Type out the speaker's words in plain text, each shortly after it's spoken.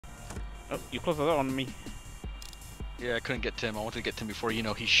Oh, you closed the door on me. Yeah, I couldn't get to him. I wanted to get to him before, you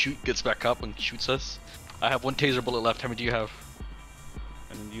know, he gets back up and shoots us. I have one taser bullet left. How many do you have?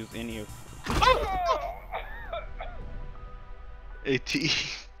 I didn't use any of. AT.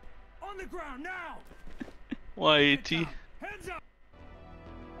 On the ground now. Why AT? Hands up.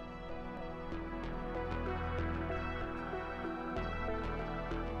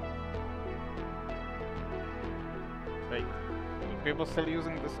 Wait, are people still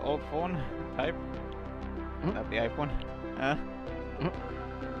using this old phone type? Not the iPhone? Huh?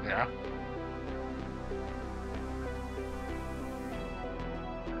 Yeah.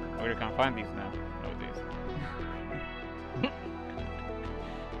 Where you can find these now nowadays?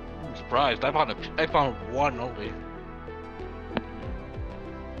 I'm surprised. I found one only.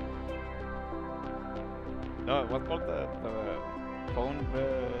 No, what's called the phone?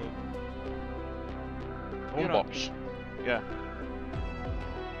 Phone box. Yeah.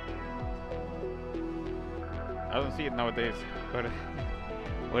 I don't see it nowadays.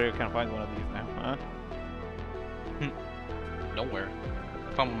 Where you can find one of these now, huh? Nowhere.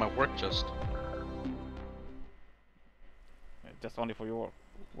 I found one in my work just. Just only for your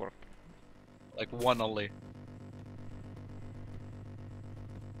work. Like one only.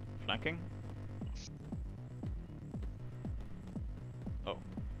 Flanking? Oh,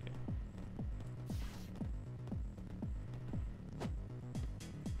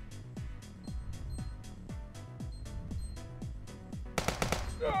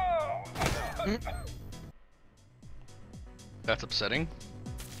 okay. That's upsetting.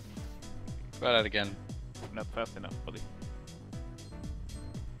 Try that again. Not fast enough, buddy.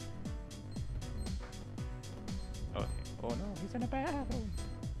 Oh, oh no, he's in a bathroom.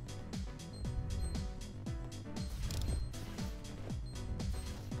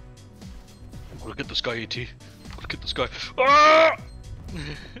 Look at this guy, AT. Look at this guy. Ah!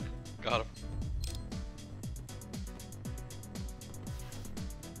 Got him.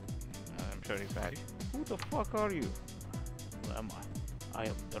 I'm sure he's back. Who the fuck are you? Who am I? I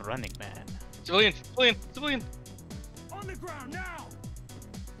am the running man. Civilian! Civilian! Civilian! On the ground now.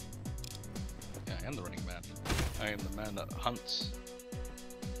 Yeah, I am the running man. I am the man that hunts.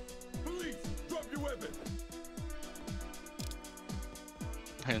 Police, drop your weapon.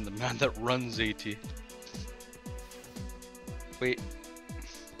 I am the man that runs, AT. Wait.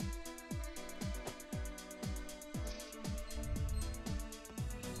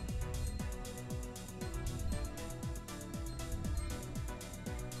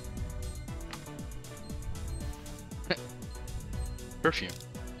 Perfume.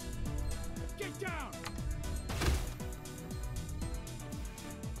 Get down.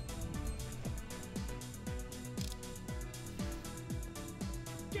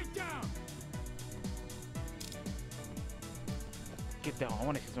 Get down. Get down, I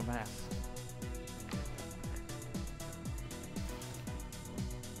wanna see some ass.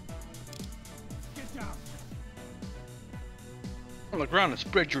 Get down. On the ground and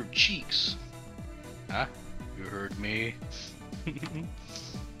spread your cheeks. Huh? You heard me.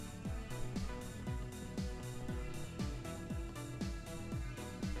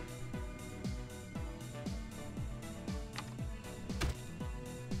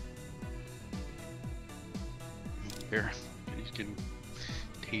 There, he's getting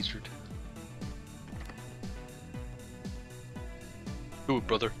tasered. Do it,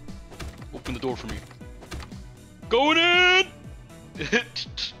 brother. Open the door for me. Going in!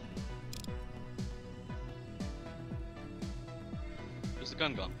 Where's the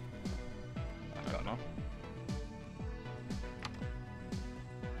gun gone? I don't know.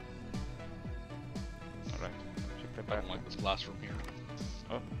 Alright, check the I don't bathroom. like this glass from here.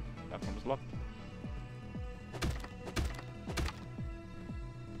 Oh, bathroom is locked.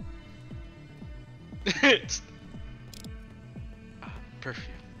 It's perfume.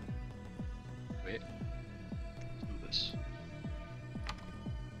 Wait. Let's do this.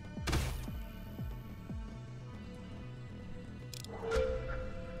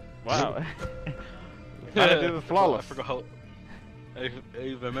 Wow. It was flawless. I forgot how. I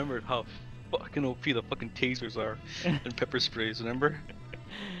remembered how fucking OP the fucking tasers are and pepper sprays. Remember?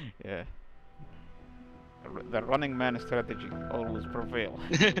 Yeah. The running man strategy always prevail.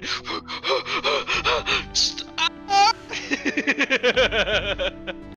 Stop!